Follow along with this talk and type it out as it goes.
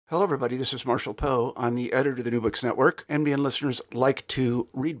Hello, everybody. This is Marshall Poe. I'm the editor of the New Books Network. NBN listeners like to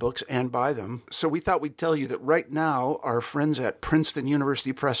read books and buy them. So we thought we'd tell you that right now, our friends at Princeton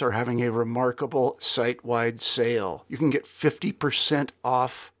University Press are having a remarkable site-wide sale. You can get 50%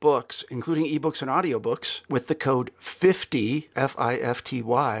 off books, including ebooks and audiobooks, with the code 50,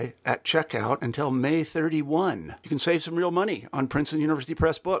 F-I-F-T-Y, at checkout until May 31. You can save some real money on Princeton University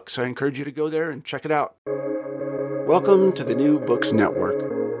Press books. I encourage you to go there and check it out. Welcome to the New Books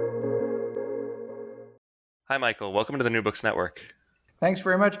Network. Hi, Michael. Welcome to the New Books Network. Thanks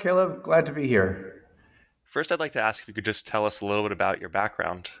very much, Caleb. Glad to be here. First, I'd like to ask if you could just tell us a little bit about your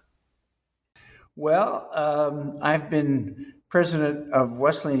background. Well, I've been president of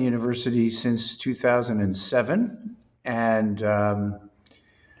Wesleyan University since 2007, and I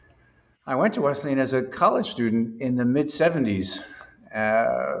went to Wesleyan as a college student in the mid-'70s,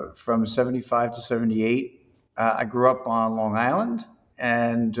 from 75 to 78. I grew up on Long Island,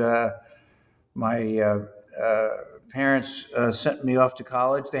 and my parents sent me off to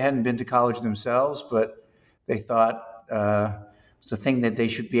college. They hadn't been to college themselves, but they thought it was a thing that they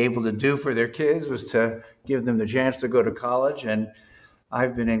should be able to do for their kids, was to give them the chance to go to college. And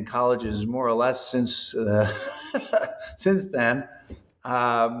I've been in colleges more or less since since then.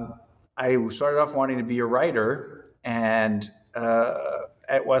 I started off wanting to be a writer, and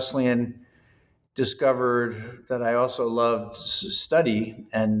at Wesleyan discovered that I also loved study,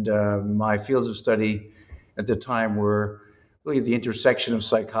 and my fields of study at the time were really the intersection of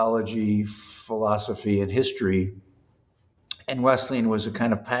psychology, philosophy, and history. And Wesleyan was a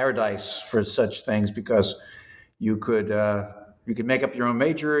kind of paradise for such things because you could make up your own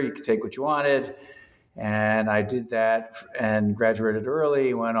major, you could take what you wanted. And I did that and graduated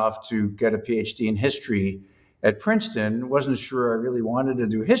early, went off to get a PhD in history at Princeton. Wasn't sure I really wanted to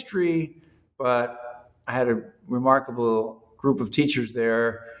do history, but I had a remarkable group of teachers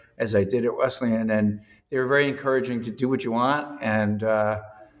there, as I did at Wesleyan, and they were very encouraging to do what you want. And I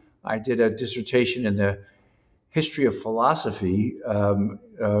did a dissertation in the history of philosophy,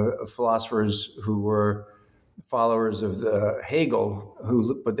 philosophers who were followers of Hegel,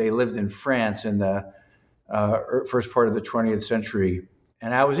 but they lived in France in the first part of the 20th century.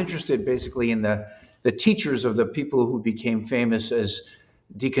 And I was interested basically in the teachers of the people who became famous as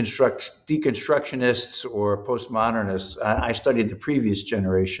deconstructionists or postmodernists. I studied the previous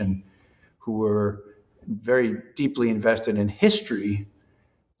generation, who were very deeply invested in history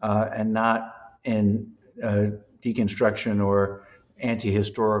and not in deconstruction or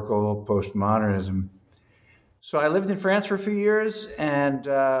anti-historical postmodernism. So I lived in France for a few years, and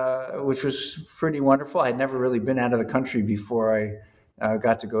which was pretty wonderful. I'd never really been out of the country before I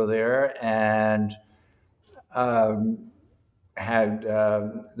got to go there, and had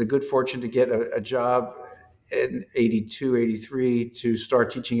the good fortune to get a job in 82, 83 to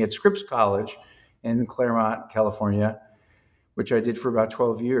start teaching at Scripps College in Claremont, California, which I did for about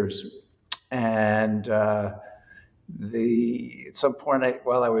 12 years. And at some point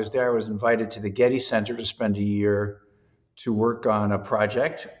while I was there, I was invited to the Getty Center to spend a year to work on a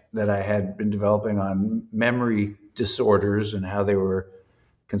project that I had been developing on memory disorders and how they were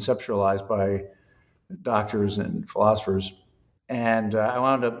conceptualized by doctors and philosophers. And I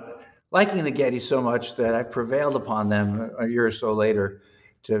wound up liking the Getty so much that I prevailed upon them a year or so later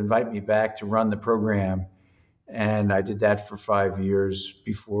to invite me back to run the program. And I did that for 5 years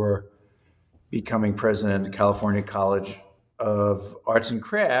before becoming president of the California College of Arts and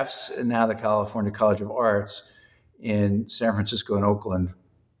Crafts, and now the California College of Arts in San Francisco and Oakland.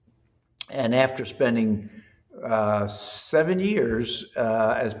 And after spending 7 years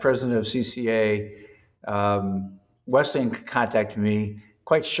as president of CCA, Wesleyan contacted me,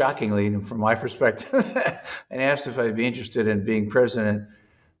 quite shockingly from my perspective, and asked if I'd be interested in being president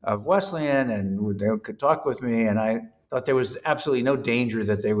of Wesleyan and they could talk with me. And I thought there was absolutely no danger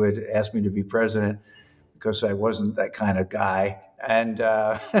that they would ask me to be president, because I wasn't that kind of guy. And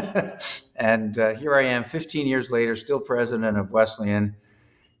here I am 15 years later, still president of Wesleyan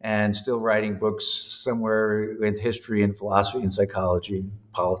and still writing books somewhere with history and philosophy and psychology and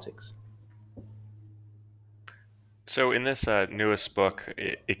politics. So in this newest book,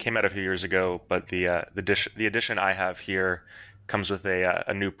 it came out a few years ago, but the edition I have here comes with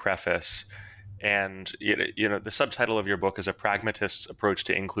a new preface. And the subtitle of your book is A Pragmatist's Approach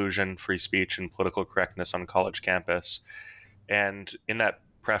to Inclusion, Free Speech, and Political Correctness on College Campus. And in that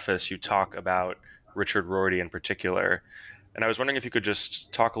preface, you talk about Richard Rorty in particular. And I was wondering if you could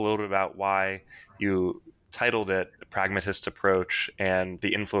just talk a little bit about why you titled it A Pragmatist Approach and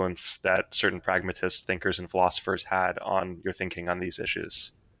the influence that certain pragmatist thinkers and philosophers had on your thinking on these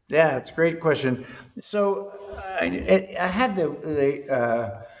issues. Yeah, it's a great question. So I had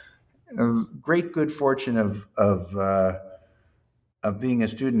the great good fortune of being a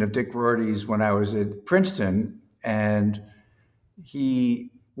student of Dick Rorty's when I was at Princeton, and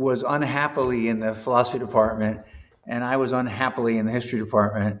he was unhappily in the philosophy department, and I was unhappily in the history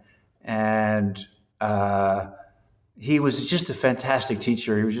department, and he was just a fantastic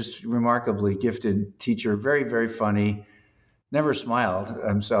teacher. He was just a remarkably gifted teacher, very, very funny. Never smiled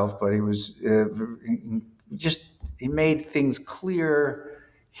himself, but he was he made things clear,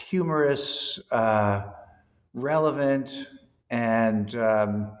 humorous, relevant, and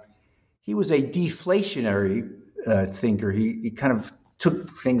he was a deflationary thinker. He kind of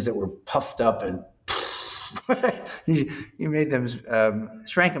took things that were puffed up and he made them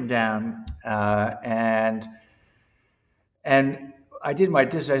shrank them down, and I did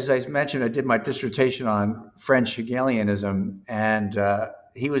as I mentioned, I did my dissertation on French Hegelianism, and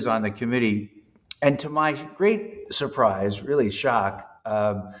he was on the committee. And to my great surprise, really shock,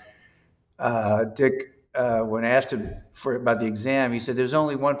 Dick, when asked him about the exam, he said, "There's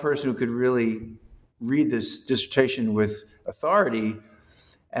only one person who could really read this dissertation with authority,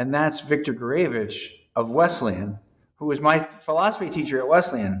 and that's Victor Gurevich of Wesleyan, who was my philosophy teacher at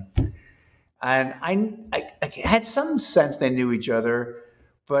Wesleyan." And I had some sense they knew each other,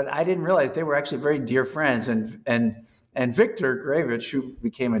 but I didn't realize they were actually very dear friends. And Victor Gurevich, who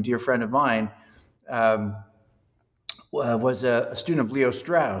became a dear friend of mine, was a student of Leo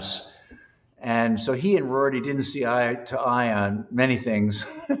Strauss. And so he and Rorty didn't see eye to eye on many things,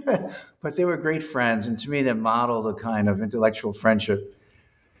 but they were great friends. And to me, that modeled a kind of intellectual friendship.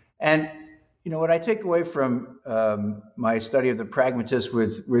 And what I take away from my study of the pragmatists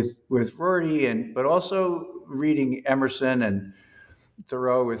with Rorty, but also reading Emerson and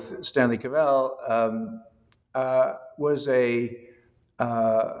Thoreau with Stanley Cavell, was a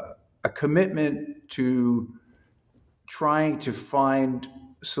commitment to trying to find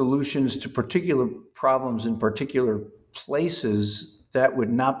solutions to particular problems in particular places that would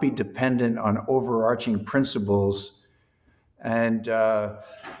not be dependent on overarching principles, and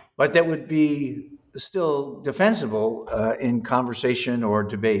but that would be still defensible in conversation or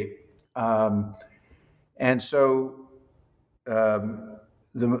debate. And so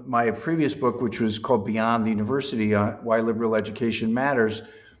my previous book, which was called Beyond the University, Why Liberal Education Matters,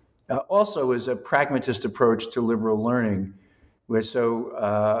 also is a pragmatist approach to liberal learning. So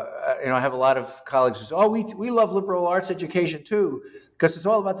I have a lot of colleagues who say, "Oh, we love liberal arts education too, because it's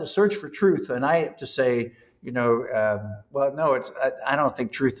all about the search for truth." And I have to say, well, no, I don't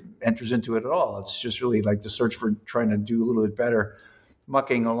think truth enters into it at all. It's just really like the search for trying to do a little bit better,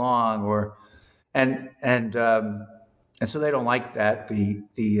 mucking along, and so they don't like that. The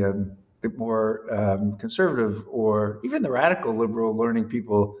more conservative or even the radical liberal learning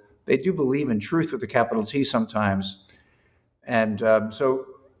people, they do believe in truth with a capital T sometimes, and so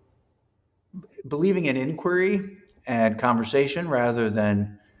believing in inquiry and conversation rather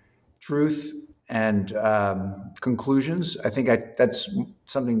than truth and conclusions. I think that's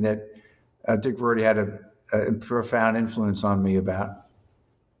something that Dick Rorty had a profound influence on me about.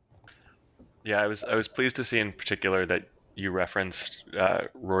 Yeah, I was pleased to see in particular that you referenced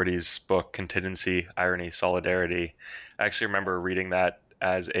Rorty's book, Contingency, Irony, Solidarity. I actually remember reading that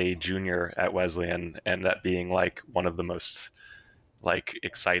as a junior at Wesleyan, and that being like one of the most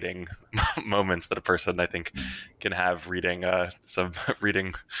exciting moments that a person, I think, can have reading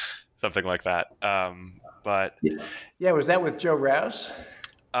something like that. But yeah, was that with Joe Rouse?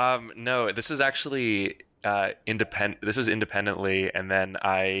 No, this was actually independent. This was independently, and then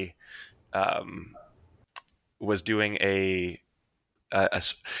I was doing I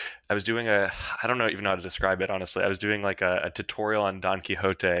was doing I don't even know how to describe it, honestly. I was doing like a tutorial on Don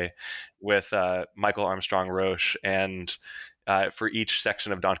Quixote with Michael Armstrong Roche, and for each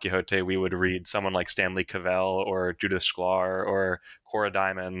section of Don Quixote, we would read someone like Stanley Cavell or Judith Sklar or Cora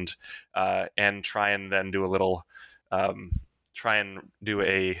Diamond, and try and then do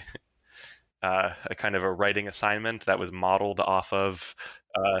a kind of a writing assignment that was modeled off of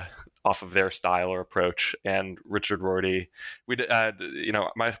their style or approach. And Richard Rorty,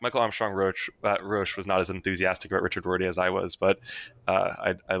 Michael Armstrong Roche was not as enthusiastic about Richard Rorty as I was, but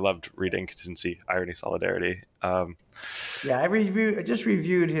I loved reading Contingency, Irony, Solidarity. Yeah, I just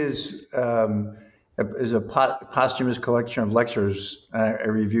reviewed his is a posthumous collection of lectures I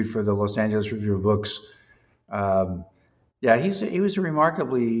reviewed for the Los Angeles Review of Books. Yeah, he was a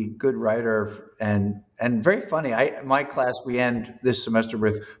remarkably good writer and very funny. My class, we end this semester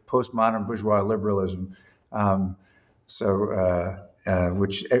with postmodern bourgeois liberalism.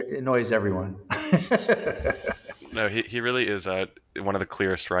 which annoys everyone. No, he really is one of the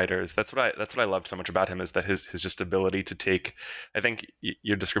clearest writers. That's what I loved so much about him, is that his just ability to take. I think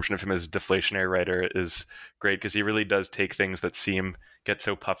your description of him as deflationary writer is great, because he really does take things that get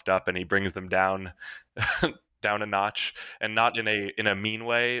so puffed up, and he brings them down down a notch, and not in a mean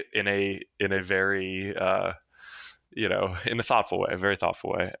way, in a very in a thoughtful way, a very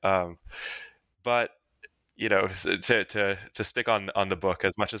thoughtful way. But to stick on the book,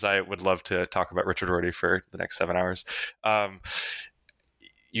 as much as I would love to talk about Richard Rorty for the next 7 hours,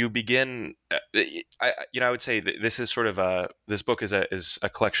 you begin. I would say that this is sort of this book is a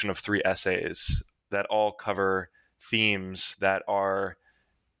collection of 3 essays that all cover themes that are,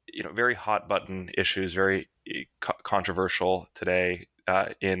 very hot button issues, very controversial today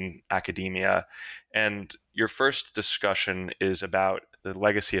in academia. And your first discussion is about the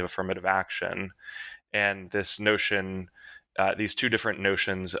legacy of affirmative action, and this notion, these 2 different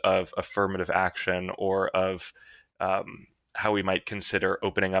notions of affirmative action, or of how we might consider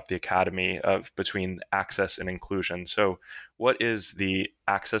opening up the academy between access and inclusion. So what is the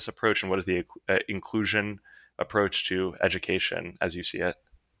access approach, and what is the inclusion approach to education as you see it?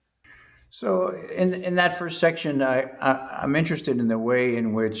 So in that first section, I'm interested in the way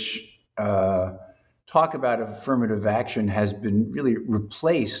in which talk about affirmative action has been really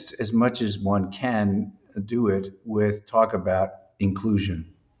replaced, as much as one can do it, with talk about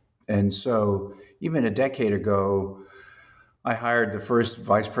inclusion. And so even a decade ago, I hired the first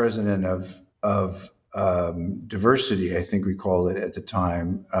vice president of diversity, I think we called it at the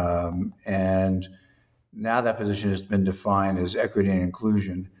time. And now that position has been defined as equity and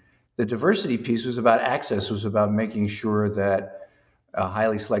inclusion. The diversity piece was about access, was about making sure that a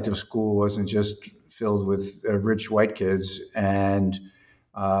highly selective school wasn't just filled with rich white kids, and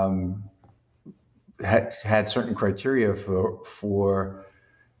had certain criteria for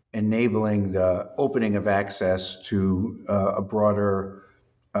enabling the opening of access to a broader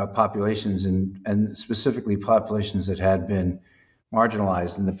populations, and specifically populations that had been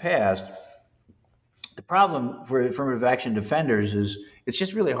marginalized in the past. The problem for affirmative action defenders is it's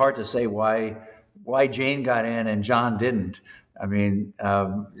just really hard to say why Jane got in and John didn't. I mean,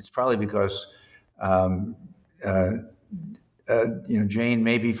 it's probably because Jane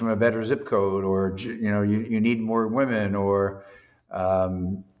may be from a better zip code, or you need more women, or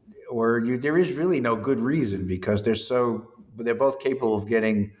there is really no good reason, because they're both capable of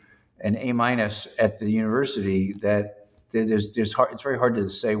getting an A- at the university, that it's very hard to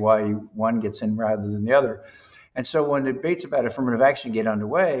say why one gets in rather than the other. And so when debates about affirmative action get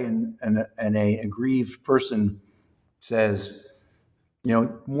underway, and a aggrieved person says,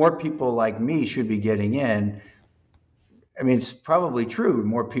 more people like me should be getting in. I mean, it's probably true.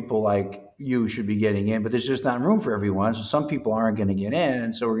 More people like you should be getting in, but there's just not room for everyone. So some people aren't going to get in.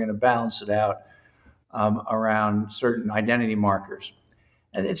 And so we're going to balance it out around certain identity markers.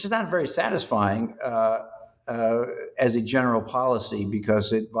 And it's just not very satisfying as a general policy,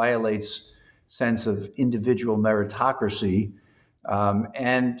 because it violates sense of individual meritocracy.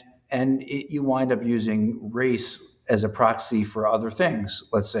 And you wind up using race as a proxy for other things.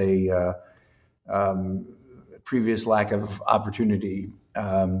 Let's say previous lack of opportunity.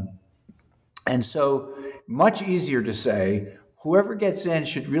 And so much easier to say, whoever gets in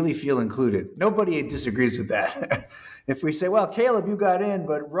should really feel included. Nobody disagrees with that. If we say, well, Caleb, you got in,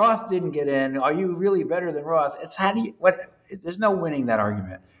 but Roth didn't get in, are you really better than Roth? There's no winning that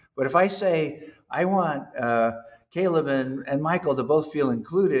argument. But if I say, I want Caleb and Michael to both feel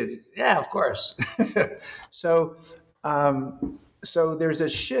included, yeah, of course. So there's a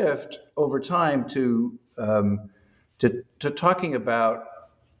shift over time to talking about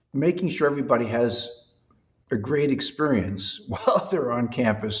making sure everybody has a great experience while they're on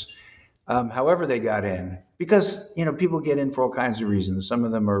campus, however they got in. Because people get in for all kinds of reasons. Some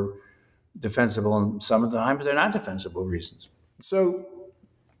of them are defensible, and some of the times they're not defensible reasons. So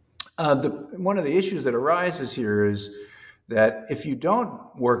one of the issues that arises here is that if you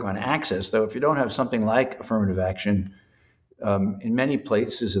don't work on access, though, if you don't have something like affirmative action, in many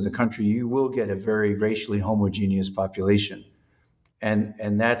places in the country, you will get a very racially homogeneous population.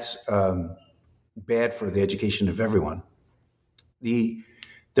 And that's bad for the education of everyone. The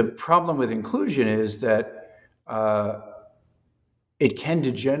problem with inclusion is that it can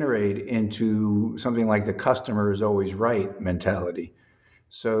degenerate into something like the customer is always right mentality.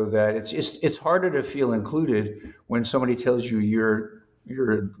 So that it's harder to feel included when somebody tells you you're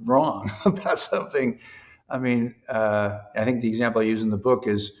wrong about something. I mean, I think the example I use in the book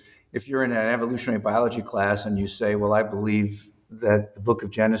is, if you're in an evolutionary biology class and you say, well, I believe that the book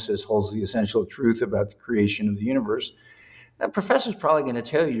of Genesis holds the essential truth about the creation of the universe, a professor's probably going to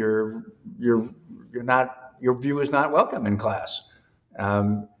tell you your view is not welcome in class.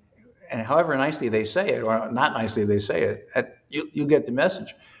 And however nicely they say it, or not nicely they say it, you get the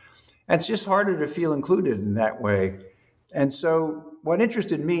message. And it's just harder to feel included in that way. And so what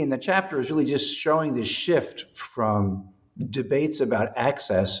interested me in the chapter is really just showing this shift from debates about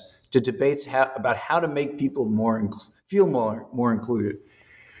access to debates about how to make people feel more included.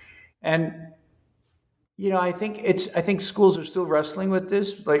 And I think schools are still wrestling with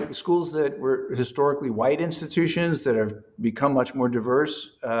this, like schools that were historically white institutions that have become much more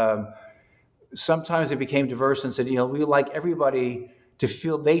diverse. Sometimes they became diverse and said, we like everybody to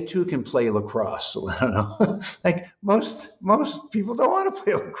feel they too can play lacrosse. I don't know. Like most people don't want to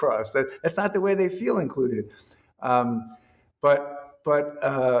play lacrosse. That's not the way they feel included.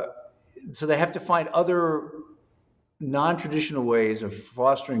 So they have to find other non-traditional ways of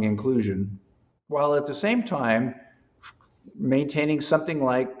fostering inclusion, while at the same time maintaining something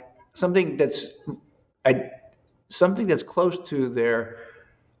that's close to their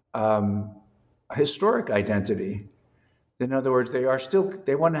historic identity. In other words, they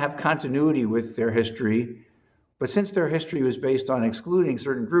want to have continuity with their history, but since their history was based on excluding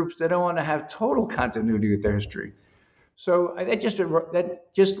certain groups, they don't want to have total continuity with their history. So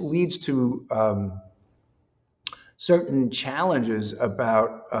that just leads to certain challenges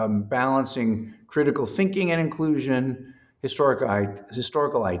about balancing critical thinking and inclusion,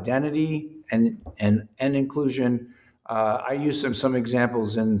 historical identity and inclusion. I use some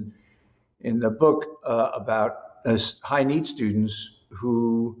examples in the book about high need students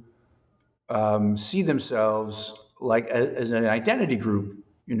who see themselves like as an identity group.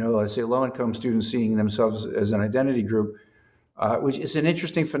 Let's say low-income students seeing themselves as an identity group, which is an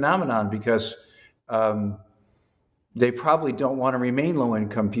interesting phenomenon because they probably don't want to remain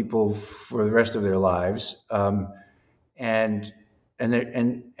low-income people for the rest of their lives, or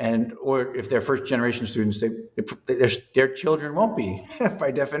if they're first-generation students, their children won't be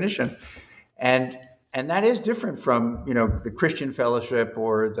by definition, and that is different from the Christian Fellowship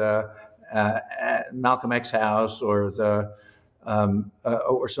or the Malcolm X House or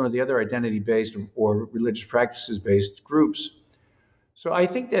or some of the other identity-based or religious practices-based groups. So I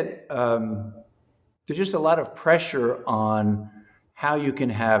think that there's just a lot of pressure on how you can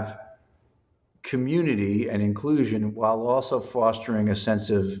have community and inclusion while also fostering a sense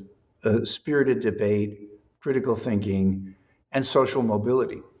of spirited debate, critical thinking, and social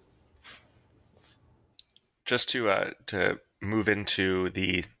mobility. Just to move into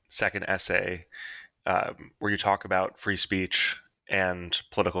the second essay, where you talk about free speech and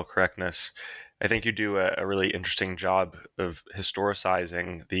political correctness, I think you do a really interesting job of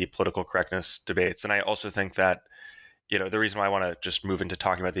historicizing the political correctness debates. And I also think that, the reason why I want to just move into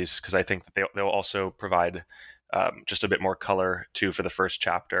talking about these, because I think that they'll also provide just a bit more color too for the first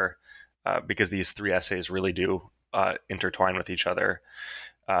chapter, because these three essays really do intertwine with each other.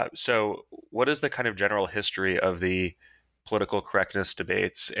 So what is the kind of general history of the political correctness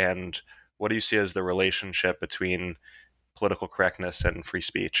debates, and what do you see as the relationship between political correctness and free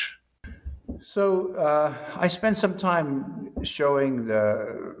speech? So I spent some time showing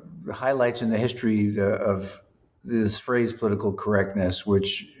the highlights in the history of this phrase political correctness,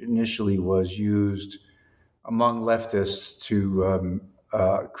 which initially was used among leftists to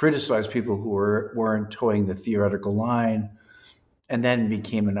criticize people who weren't towing the theoretical line, and then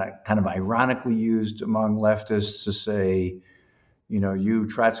became kind of ironically used among leftists to say, you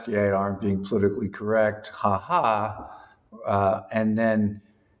Trotskyite aren't being politically correct, ha ha, and then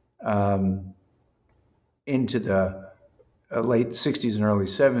into the late 60s and early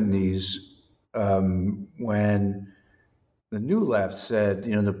 70s, when the new left said,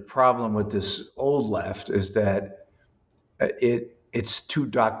 the problem with this old left is that it's too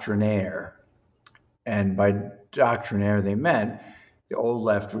doctrinaire. And by doctrinaire, they meant the old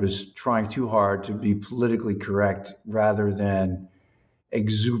left was trying too hard to be politically correct rather than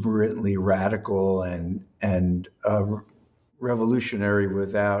exuberantly radical and revolutionary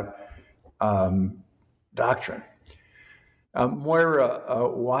without doctrine. Moira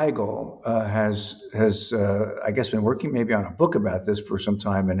Weigel has I guess been working maybe on a book about this for some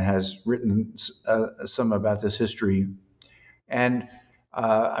time and has written some about this history. And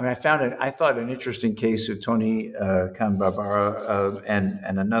I thought an interesting case of Toni Cahn-Barbara and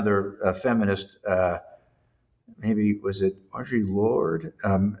another feminist, maybe was it Audre Lorde,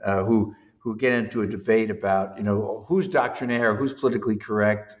 who get into a debate about who's doctrinaire, who's politically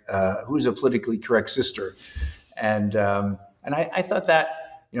correct, who's a politically correct sister, and I thought that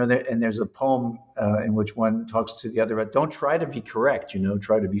and there's a poem in which one talks to the other about don't try to be correct,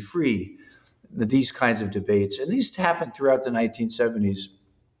 try to be free. these kinds of debates. And these happened throughout the 1970s.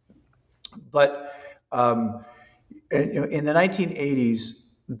 But in the 1980s,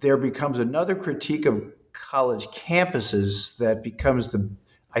 there becomes another critique of college campuses that becomes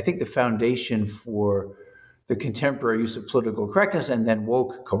I think, the foundation for the contemporary use of political correctness and then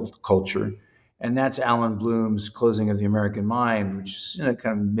woke culture. And that's Alan Bloom's Closing of the American Mind, which is in a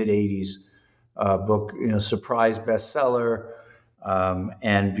kind of mid-'80s book, surprise bestseller,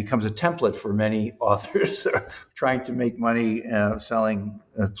 and becomes a template for many authors trying to make money selling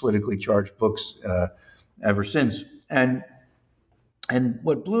politically charged books ever since. And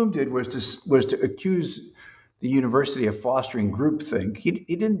what Bloom did was to accuse the university of fostering groupthink. He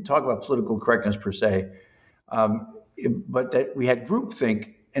didn't talk about political correctness per se, but that we had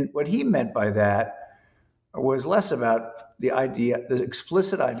groupthink. And what he meant by that was less about the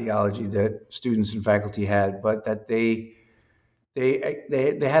explicit ideology that students and faculty had, but that they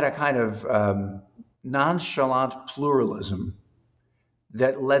had a kind of nonchalant pluralism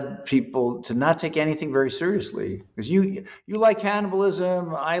that led people to not take anything very seriously. Because you like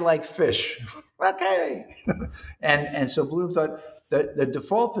cannibalism, I like fish. Okay. and so Bloom thought that the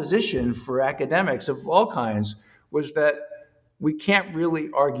default position for academics of all kinds was that we can't really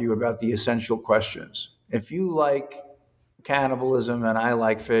argue about the essential questions. If you like cannibalism and I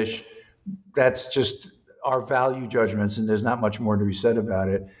like fish, that's just our value judgments, and there's not much more to be said about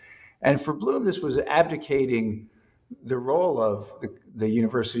it. And for Bloom, this was abdicating the role of the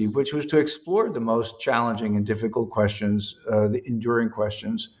university, which was to explore the most challenging and difficult questions, the enduring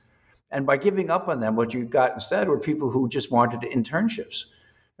questions. And by giving up on them, what you got instead were people who just wanted internships.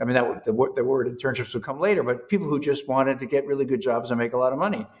 I mean, the word internships would come later, but people who just wanted to get really good jobs and make a lot of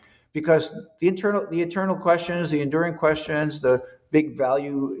money. Because the eternal questions, the enduring questions, the big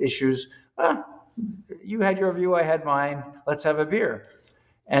value issues, you had your view, I had mine, let's have a beer.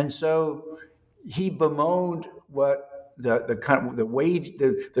 And so he bemoaned what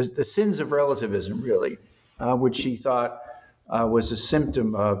the sins of relativism, really, which he thought was a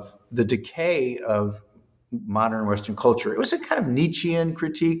symptom of the decay of modern Western culture. It was a kind of Nietzschean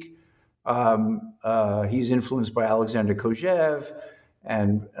critique. He's influenced by Alexander Kojève,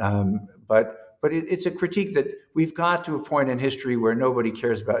 but it's a critique that we've got to a point in history where nobody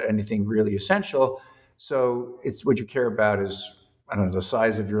cares about anything really essential. So it's what you care about is, I don't know, the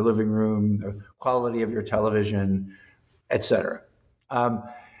size of your living room, the quality of your television, et cetera.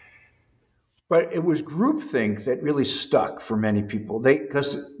 But it was groupthink that really stuck for many people.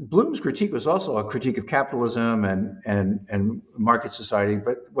 Because Bloom's critique was also a critique of capitalism and market society.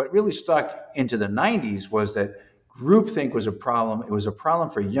 But what really stuck into the 90s was that groupthink was a problem. It was a problem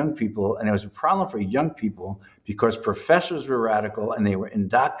for young people, and it was a problem for young people because professors were radical and they were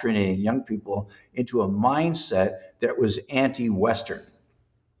indoctrinating young people into a mindset that was anti-Western,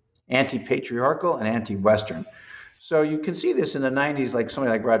 anti-patriarchal and anti-Western. So you can see this in the 90s, like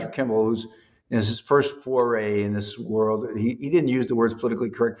somebody like Roger Kimball, who's in his first foray in this world. He didn't use the words politically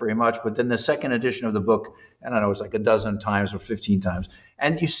correct very much, but then the second edition of the book, I don't know, it was like a dozen times or 15 times.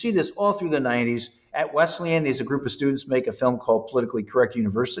 And you see this all through the 90s. At Wesleyan, there's a group of students make a film called Politically Correct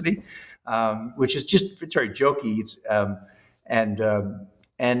University, which is just, it's very jokey.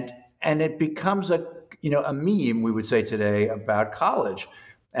 And it becomes a meme, we would say today, about college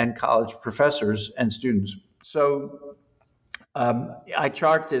and college professors and students. So I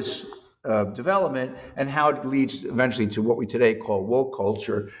chart this development and how it leads eventually to what we today call woke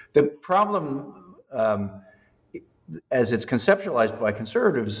culture. The problem, as it's conceptualized by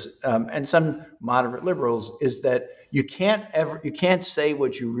conservatives and some moderate liberals, is that you can't say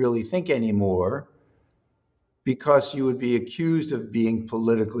what you really think anymore because you would be accused of being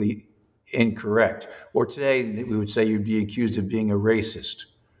politically incorrect. Or today we would say you'd be accused of being a racist.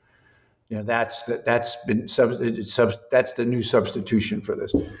 That's the new substitution for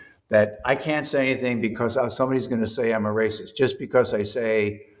this. That I can't say anything because somebody's going to say I'm a racist. Just because I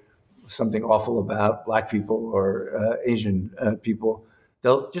say something awful about Black people or Asian people,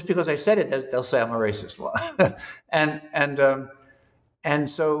 just because I said it, they'll say I'm a racist. And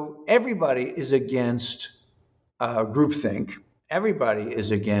so everybody is against groupthink. Everybody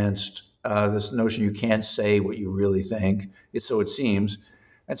is against this notion you can't say what you really think. So it seems.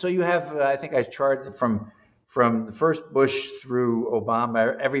 And so you have, I think I charted from the first Bush through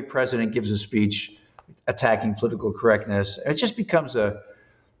Obama, every president gives a speech attacking political correctness. It just becomes a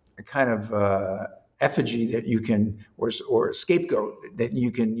kind of effigy that you can, or scapegoat that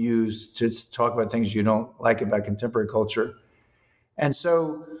you can use to talk about things you don't like about contemporary culture. And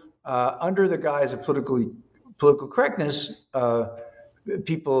so under the guise of political correctness,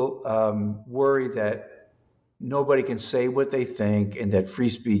 people worry that nobody can say what they think and that free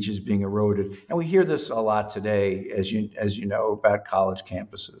speech is being eroded. And we hear this a lot today, as you know, about college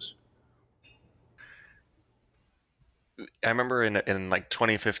campuses. I remember in like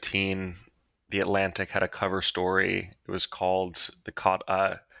 2015, The Atlantic had a cover story. It was called The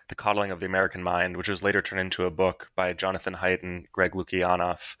Coddling of the American Mind, which was later turned into a book by Jonathan Haidt and Greg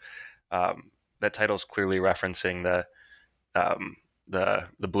Lukianoff. That title is clearly referencing the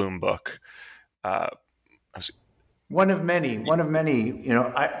Bloom book. One of many. You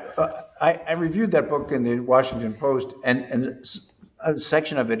know, I reviewed that book in the Washington Post, and a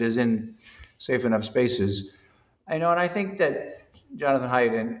section of it is in Safe Enough Spaces. I know, and I think that Jonathan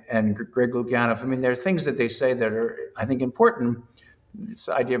Haidt and Greg Lukianoff, I mean, there are things that they say that are, I think, important. This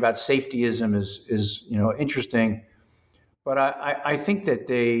idea about safetyism is you know, interesting, but I think that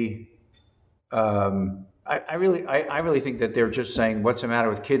they, I really think that they're just saying what's the matter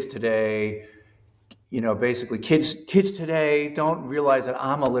with kids today. You know, basically, kids today don't realize that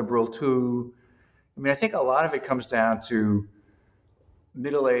I'm a liberal too. I mean, I think a lot of it comes down to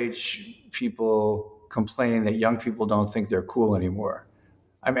middle-aged people complaining that young people don't think they're cool anymore.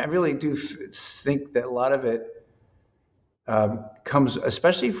 I mean, I really do think that a lot of it comes,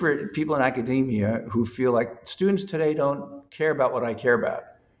 especially for people in academia who feel like students today don't care about what I care about.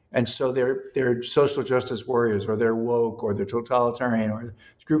 And so they're social justice warriors, or they're woke, or they're totalitarian, or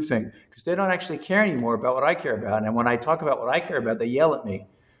groupthink, because they don't actually care anymore about what I care about. And when I talk about what I care about, they yell at me.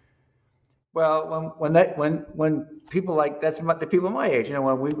 Well, when people like that's the people my age, you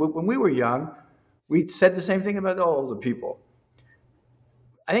know, when we were young, we said the same thing about the older people.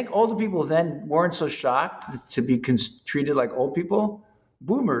 I think older people then weren't so shocked to be treated like old people.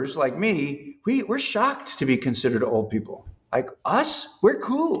 Boomers like me, we're shocked to be considered old people. Like us, we're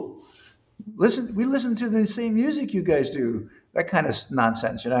cool. We listen to the same music you guys do. That kind of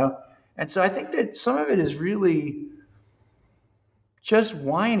nonsense, you know? And so I think that some of it is really just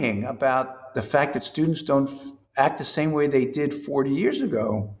whining about the fact that students don't act the same way they did 40 years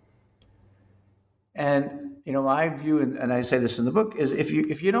ago. And, you know, my view, and I say this in the book, is if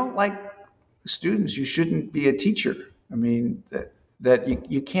you don't like students, you shouldn't be a teacher. I mean, that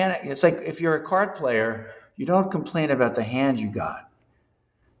you can't, it's like if you're a card player, you don't complain about the hand you got.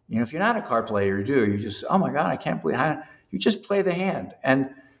 You know, if you're not a card player, you do. You just, oh my God, I can't believe how you just play the hand.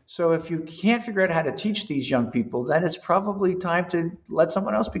 And so if you can't figure out how to teach these young people, then it's probably time to let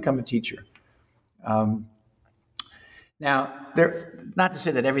someone else become a teacher. Now, not to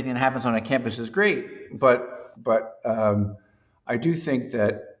say that everything that happens on a campus is great, but I do think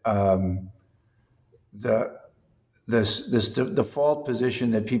that this default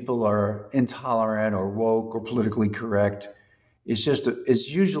position that people are intolerant or woke or politically correct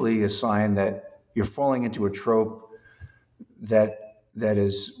is usually a sign that you're falling into a trope that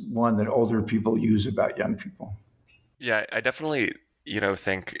is one that older people use about young people. Yeah, I definitely, you know,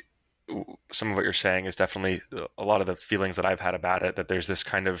 think some of what you're saying is definitely a lot of the feelings that I've had about it, that there's this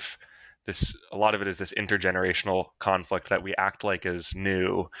kind of a lot of it is this intergenerational conflict that we act like is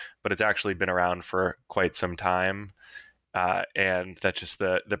new, but it's actually been around for quite some time. And that just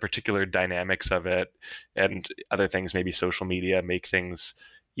the particular dynamics of it and other things, maybe social media, make things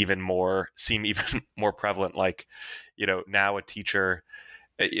seem even more prevalent. Like, you know, now a teacher,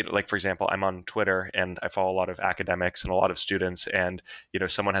 like, for example, I'm on Twitter and I follow a lot of academics and a lot of students, and, you know,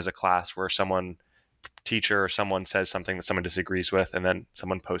 someone has a class where teacher or someone says something that someone disagrees with, and then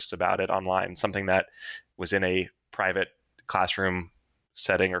someone posts about it online. Something that was in a private classroom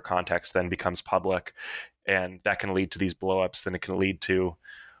setting or context then becomes public, and that can lead to these blowups. Then it can lead to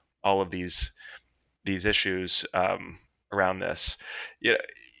all of these issues around this. Yeah,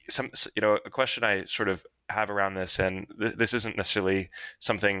 a question I sort of have around this, and this isn't necessarily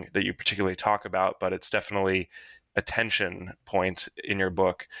something that you particularly talk about, but it's definitely a tension point in your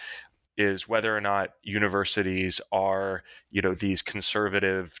book, is whether or not universities are, you know, these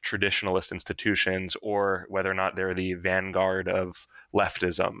conservative traditionalist institutions, or whether or not they're the vanguard of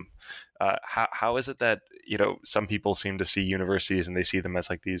leftism. How is it that, you know, some people seem to see universities and they see them as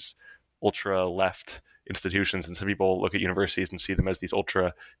like these ultra left institutions, and some people look at universities and see them as these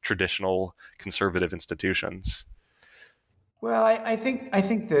ultra traditional conservative institutions? Well, I think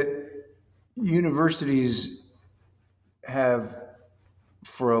that universities have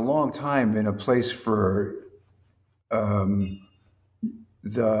for a long time been a place for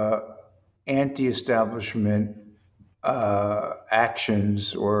the anti-establishment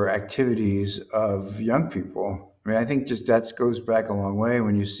actions or activities of young people. I mean, I think just that goes back a long way.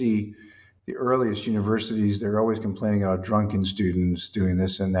 When you see the earliest universities, they're always complaining about drunken students doing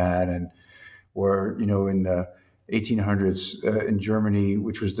this and that, or, you know, in 1800s in Germany,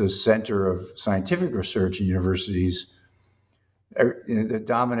 which was the center of scientific research in universities. The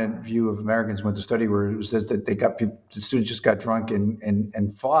dominant view of Americans went to study where it says that the students just got drunk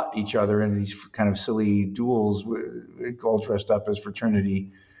and fought each other in these kind of silly duels, all dressed up as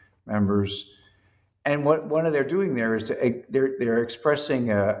fraternity members. And what they're doing there is they're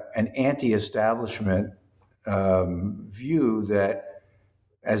expressing an anti-establishment view that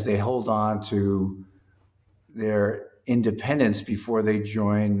as they hold on to their independence before they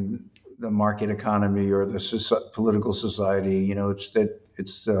join the market economy or the political society, I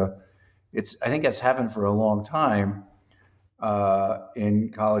think that's happened for a long time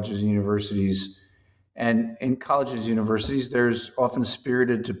in colleges and universities. And in colleges and universities, there's often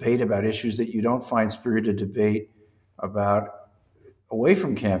spirited debate about issues that you don't find spirited debate about away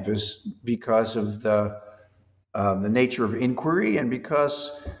from campus because of the nature of inquiry and because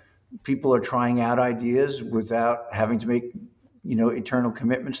people are trying out ideas without having to make eternal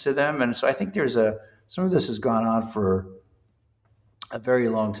commitments to them. And so I think some of this has gone on for a very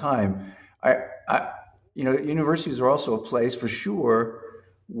long time. Universities are also a place for sure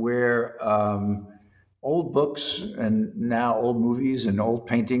where old books and now old movies and old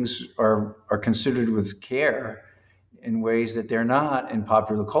paintings are considered with care in ways that they're not in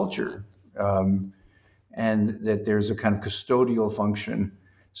popular culture. And that there's a kind of custodial function,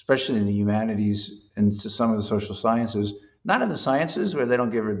 especially in the humanities and to some of the social sciences. Not in the sciences where they don't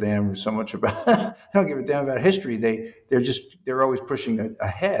give a damn so much about they don't give a damn about history. They're always pushing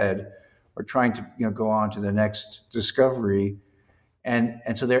ahead or trying to go on to the next discovery. And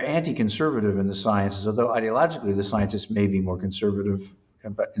so they're anti-conservative in the sciences, although ideologically the scientists may be more conservative,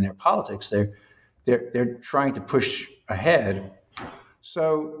 but in their politics they're trying to push ahead.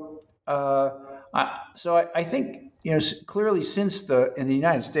 So I think clearly in the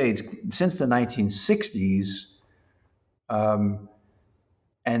United States since the 1960s. And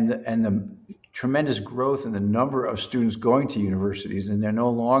the tremendous growth in the number of students going to universities, and they're no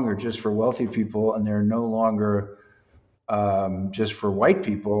longer just for wealthy people, and they're no longer just for white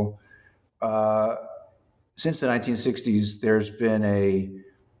people. Since the 1960s, there's been a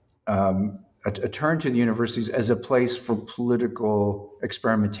turn to the universities as a place for political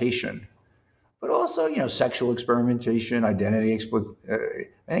experimentation, but also sexual experimentation, identity. I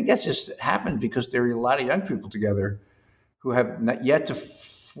think that's just happened because there are a lot of young people together who have not yet to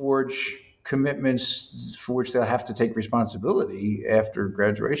forge commitments for which they'll have to take responsibility after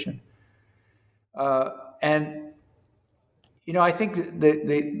graduation. And I think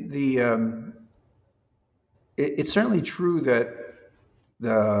it's certainly true that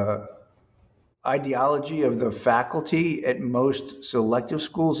the ideology of the faculty at most selective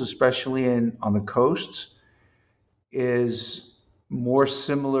schools, especially on the coasts, is more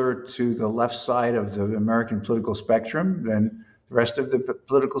similar to the left side of the American political spectrum than the rest of the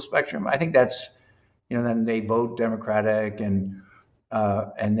political spectrum. I think that's, then they vote Democratic and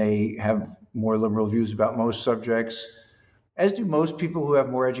they have more liberal views about most subjects, as do most people who have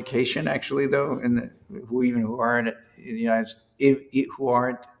more education, actually, though, who aren't in the United States, who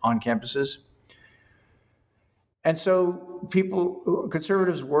aren't on campuses. And so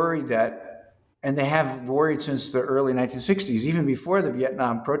conservatives worry that, and they have worried since the early 1960s, even before the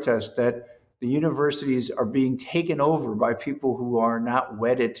Vietnam protests, that the universities are being taken over by people who are not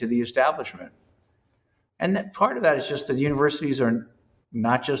wedded to the establishment. And that part of that is just that universities are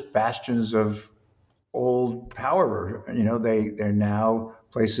not just bastions of old power. They're now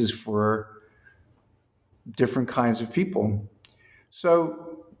places for different kinds of people.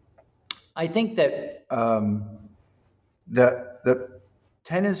 So I think that the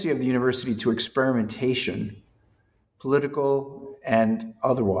tendency of the university to experimentation, political and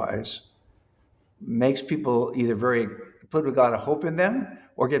otherwise, makes people either put a lot of hope in them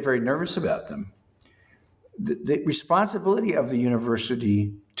or get very nervous about them. The responsibility of the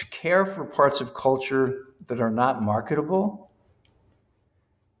university to care for parts of culture that are not marketable,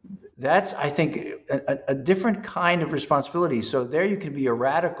 that's, I think, a different kind of responsibility. So there you can be a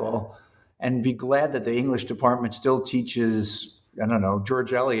radical and be glad that the English department still teaches, I don't know,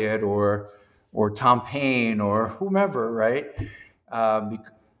 George Eliot or Tom Paine or whomever, right?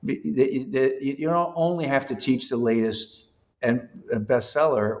 You don't only have to teach the latest and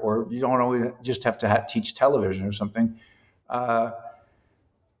bestseller, or you don't always just have to teach television or something.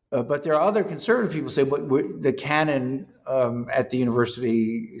 But there are other conservative people who say, but the canon at the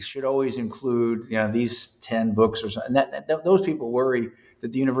university should always include, these 10 books or something. And those people worry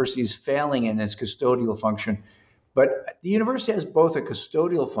that the university is failing in its custodial function. But the university has both a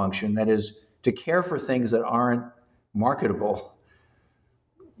custodial function, that is to care for things that aren't marketable,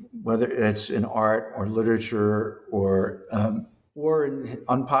 whether it's in art or literature or in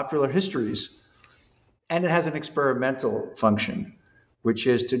unpopular histories. And it has an experimental function, which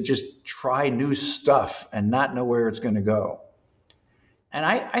is to just try new stuff and not know where it's going to go. And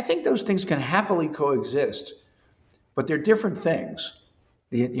I think those things can happily coexist, but they're different things.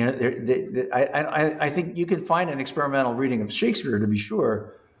 I think you can find an experimental reading of Shakespeare, to be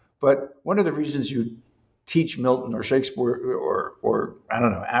sure, but one of the reasons you teach Milton or Shakespeare or I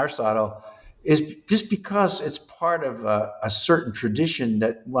don't know, Aristotle is just because it's part of a certain tradition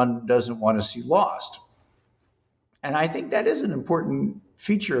that one doesn't want to see lost. And I think that is an important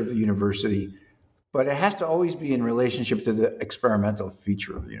feature of the university, but it has to always be in relationship to the experimental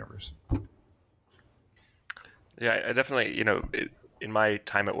feature of the university. Yeah, I definitely, in my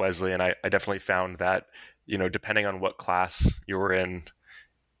time at Wesleyan, I definitely found that, depending on what class you were in,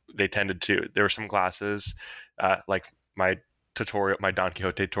 there were some classes, like my Don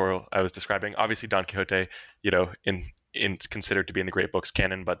Quixote tutorial I was describing. Obviously, Don Quixote, in considered to be in the great books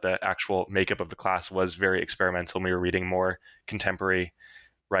canon, but the actual makeup of the class was very experimental. We were reading more contemporary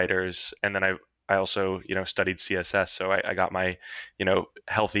writers, and then I also studied CSS, so I got my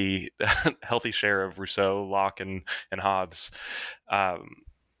healthy share of Rousseau, Locke, and Hobbes. I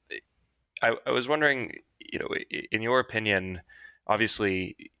was wondering, in your opinion,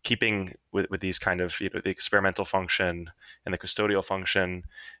 obviously keeping with these kind of the experimental function and the custodial function,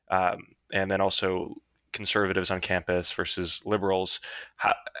 and then also conservatives on campus versus liberals,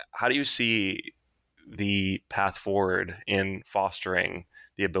 how do you see the path forward in fostering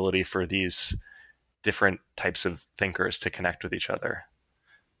the ability for these different types of thinkers to connect with each other?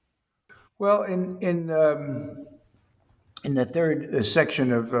 Well, in the third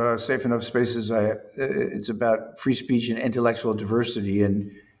section of Safe Enough Spaces, it's about free speech and intellectual diversity,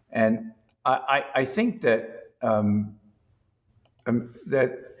 and I think that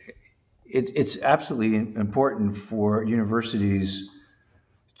that it's absolutely important for universities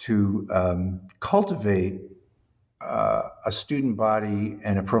to cultivate a student body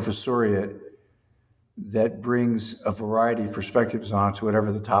and a professoriate that brings a variety of perspectives onto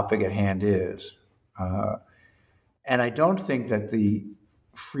whatever the topic at hand is. And I don't think that the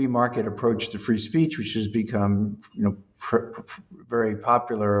free market approach to free speech, which has become very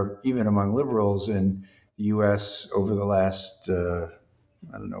popular even among liberals in the US over the last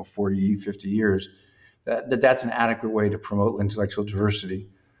 40, 50 years, that's an adequate way to promote intellectual diversity.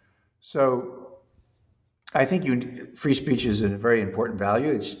 So I think free speech is a very important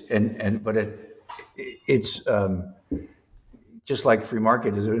value. It's just like free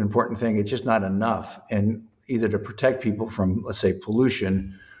market is an important thing. It's just not enough, and either to protect people from, let's say,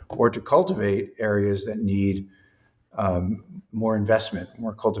 pollution, or to cultivate areas that need more investment,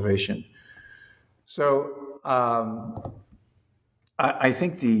 more cultivation. So I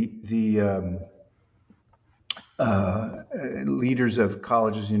think the leaders of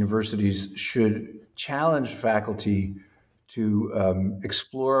colleges and universities should challenge faculty to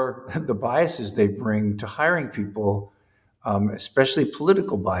explore the biases they bring to hiring people, especially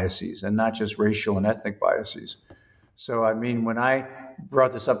political biases and not just racial and ethnic biases. So, I mean, when I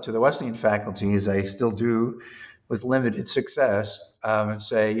brought this up to the Wesleyan faculty, as I still do with limited success, and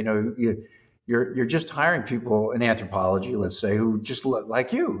say, you're just hiring people in anthropology, let's say, who just look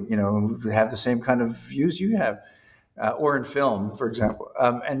like you, who have the same kind of views you have, or in film, for example.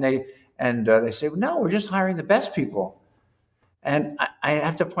 And they say, well, no, we're just hiring the best people. And I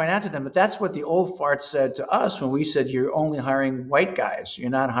have to point out to them that that's what the old farts said to us when we said, you're only hiring white guys.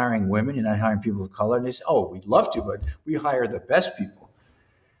 You're not hiring women. You're not hiring people of color. And they said, oh, we'd love to, but we hire the best people.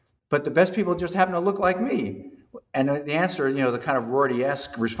 But the best people just happen to look like me. And the answer, the kind of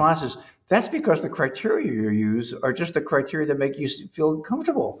Rorty-esque response is, that's because the criteria you use are just the criteria that make you feel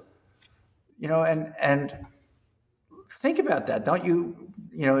comfortable. And think about that, don't you?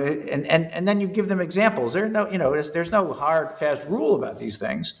 And then you give them examples. There's no hard, fast rule about these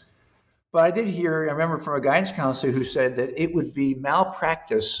things. But I remember from a guidance counselor who said that it would be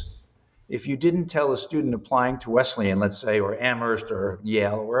malpractice if you didn't tell a student applying to Wesleyan, let's say, or Amherst or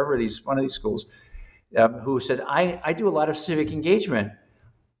Yale, or wherever one of these schools, who said, I do a lot of civic engagement.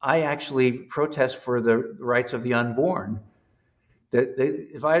 I actually protest for the rights of the unborn. The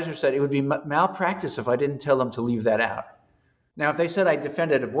advisor said it would be malpractice if I didn't tell them to leave that out. Now, if they said I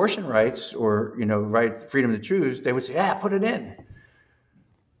defended abortion rights or, freedom to choose, they would say, yeah, put it in.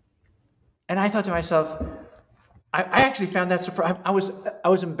 And I thought to myself, I actually found that surprising. I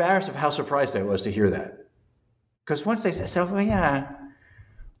was embarrassed of how surprised I was to hear that. Because once they said, well, yeah,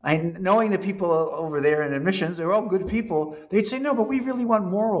 knowing the people over there in admissions, they're all good people, they'd say, no, but we really want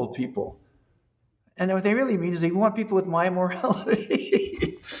moral people. And what they really mean is they want people with my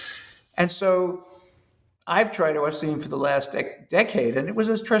morality. And so I've tried Wesleyan for the last decade, and it was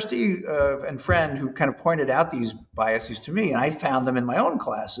a trustee and friend who kind of pointed out these biases to me, and I found them in my own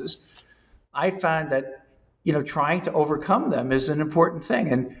classes. I find that trying to overcome them is an important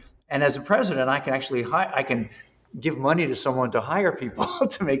thing, and as a president, I can actually I can give money to someone to hire people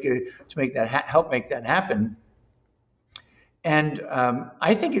to make that help make that happen. And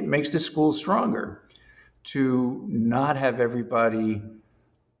I think it makes the school stronger to not have everybody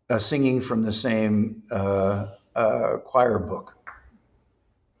singing from the same choir book.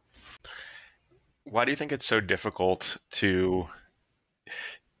 Why do you think it's so difficult to?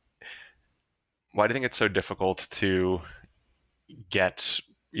 Why do you think it's so difficult to get,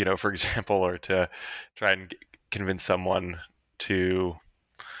 for example, or to try and convince someone to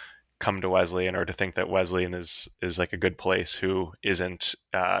come to Wesleyan, or to think that Wesleyan is like a good place, who isn't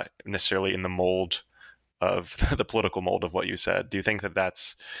necessarily in the mold of the political mold of what you said? Do you think that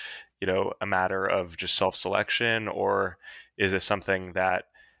that's, a matter of just self-selection, or is this something that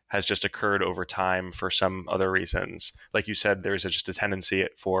has just occurred over time for some other reasons? Like you said, there's just a tendency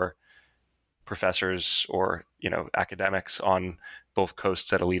for professors or, academics on both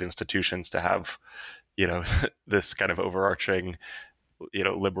coasts at elite institutions to have, this kind of overarching,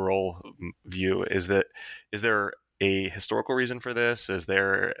 liberal view. Is there a historical reason for this? Is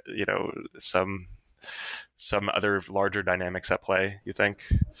there, some other larger dynamics at play, you think?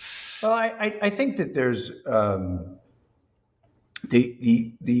 Well, I think that there's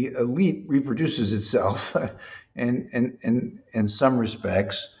the elite reproduces itself in some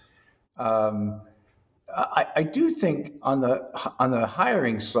respects. I do think on the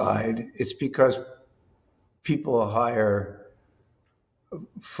hiring side, it's because people hire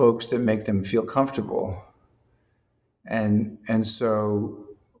folks that make them feel comfortable, and so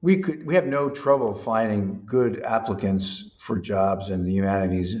we have no trouble finding good applicants for jobs in the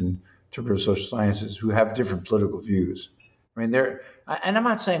humanities and social sciences who have different political views. I mean, and I'm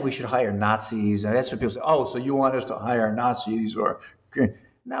not saying we should hire Nazis, and that's what people say. Oh, so you want us to hire Nazis? Or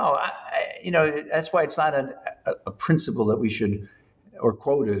no, that's why it's not a principle that we should, or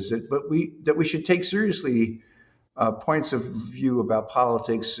quotas, that we should take seriously points of view about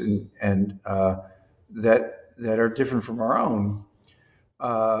politics and that are different from our own.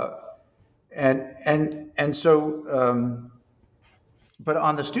 But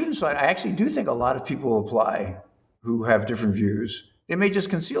on the student side, I actually do think a lot of people apply who have different views. They may just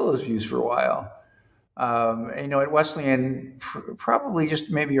conceal those views for a while. At Wesleyan, probably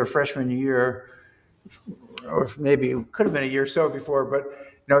just maybe your freshman year, or maybe it could have been a year or so before, but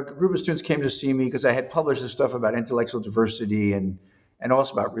a group of students came to see me because I had published this stuff about intellectual diversity and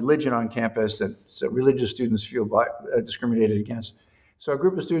also about religion on campus, that religious students feel discriminated against. So a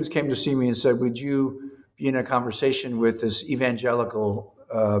group of students came to see me and said, would you be in a conversation with this evangelical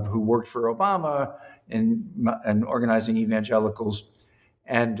who worked for Obama and organizing evangelicals?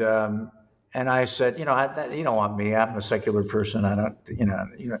 And I said, you don't want me. I'm a secular person. I don't,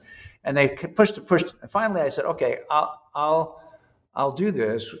 And they pushed. And finally, I said, okay, I'll do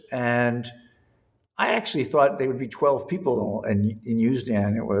this. And I actually thought there would be 12 people in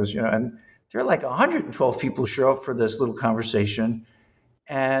USDAN. It was, and there are like 112 people show up for this little conversation.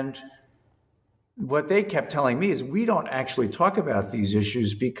 And what they kept telling me is, we don't actually talk about these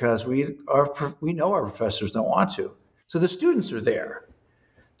issues because we know our professors don't want to. So the students are there,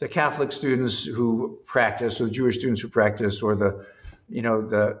 the Catholic students who practice, or the Jewish students who practice, or the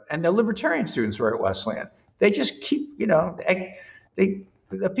libertarian students who are at Wesleyan. They just keep, the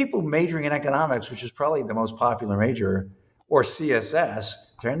people majoring in economics, which is probably the most popular major, or CSS,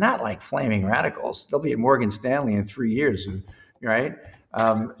 they're not like flaming radicals. They'll be at Morgan Stanley in 3 years, right?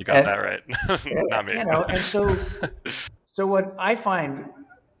 You got that right. Not me. And so what I find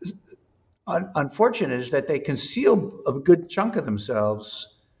unfortunate is that they conceal a good chunk of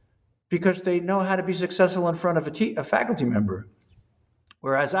themselves because they know how to be successful in front of a faculty member.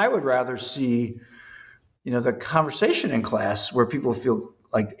 Whereas I would rather see, the conversation in class where people feel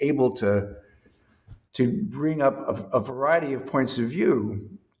like able to bring up a variety of points of view.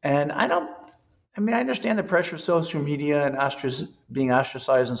 And I understand the pressure of social media and being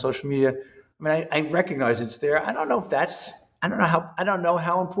ostracized on social media. I recognize it's there. I don't know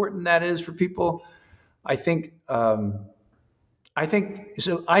how important that is for people. I think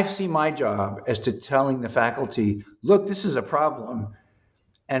so. I see my job as to telling the faculty, look, this is a problem.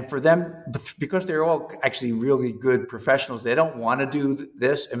 And for them, because they're all actually really good professionals, they don't want to do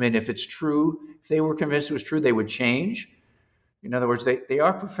this. If it's true, if they were convinced it was true, they would change. In other words, they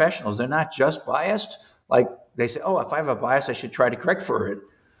are professionals. They're not just biased. Like they say, oh, if I have a bias, I should try to correct for it.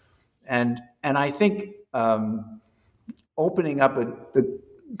 And I think opening up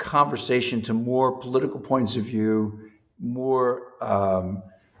conversation to more political points of view, more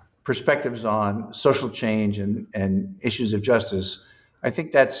perspectives on social change and issues of justice. I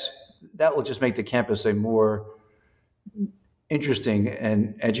think that will just make the campus a more interesting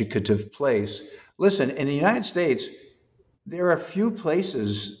and educative place. Listen, in the United States, there are few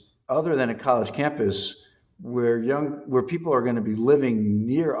places other than a college campus where people are going to be living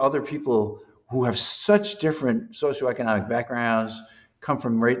near other people who have such different socioeconomic backgrounds, come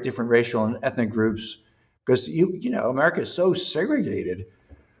from different racial and ethnic groups. Because America is so segregated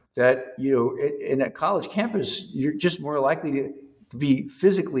that in a college campus, you're just more likely to be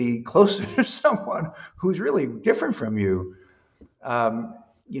physically closer to someone who's really different from you.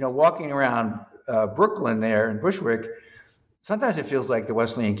 Walking around Brooklyn there in Bushwick, sometimes it feels like the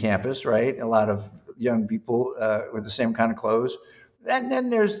Wesleyan campus, right? A lot of young people with the same kind of clothes. And then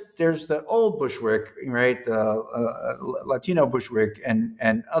there's the old Bushwick, right? The Latino Bushwick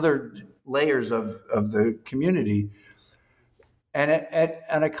and other layers of the community. And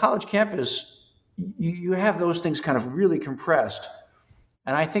at a college campus, you have those things kind of really compressed.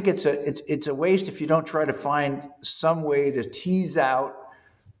 And I think it's a waste if you don't try to find some way to tease out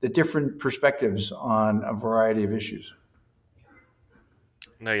the different perspectives on a variety of issues.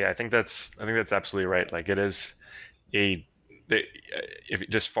 No, yeah, I think that's absolutely right. Like, it is if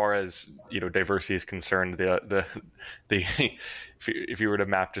just far as diversity is concerned, the if you were to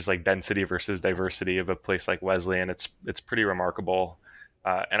map just like density versus diversity of a place like Wesleyan, it's pretty remarkable.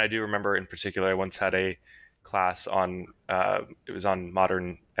 And I do remember in particular, I once had a class on it was on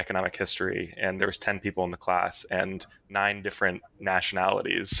modern economic history, and there was 10 people in the class, and 9 different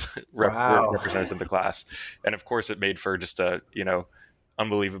nationalities were represented in the class. And of course, it made for just a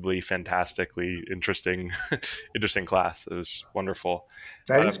unbelievably, fantastically interesting class. It was wonderful.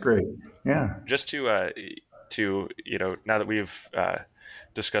 That is great. Yeah. Just to now that we've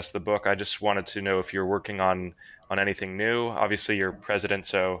discussed the book, I just wanted to know if you're working on anything new. Obviously, you're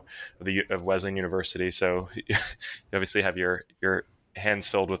president of Wesleyan University, so you obviously have your hands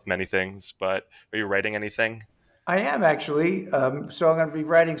filled with many things. But are you writing anything? I am actually. So I'm going to be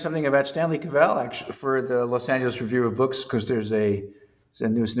writing something about Stanley Cavell actually for the Los Angeles Review of Books, because there's a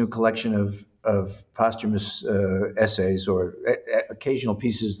new collection of posthumous essays or occasional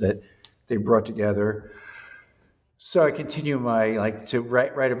pieces that they brought together. So I continue to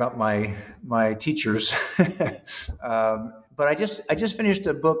write about my teachers. But I just finished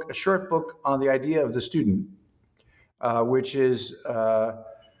a short book on the idea of the student, which is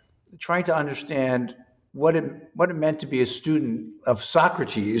trying to understand what it meant to be a student of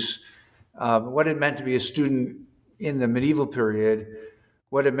Socrates, what it meant to be a student in the medieval period,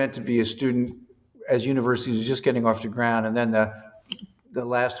 what it meant to be a student as universities are just getting off the ground, and then the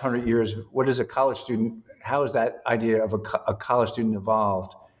last 100 years, what is a college student? How has that idea of a college student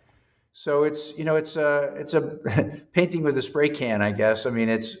evolved? So it's a painting with a spray can, I guess. I mean,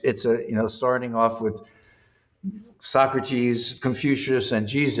 it's starting off with Socrates, Confucius, and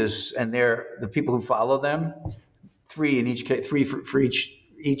Jesus, and they're the people who follow them, 3 in each case, 3 for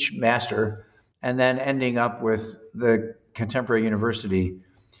each master, and then ending up with the contemporary university.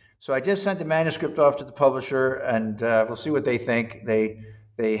 So I just sent the manuscript off to the publisher, and we'll see what they think.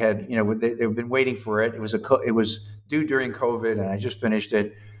 They had, they've been waiting for it. It was due during COVID, and I just finished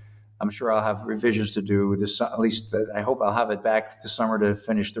it. I'm sure I'll have revisions to do this. At least I hope I'll have it back this summer to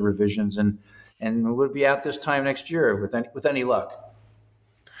finish the revisions, and we'll be out this time next year with any luck.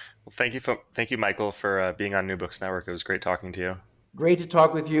 Well, thank you, Michael, for being on New Books Network. It was great talking to you. Great to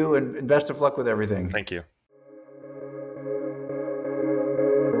talk with you, and best of luck with everything. Thank you.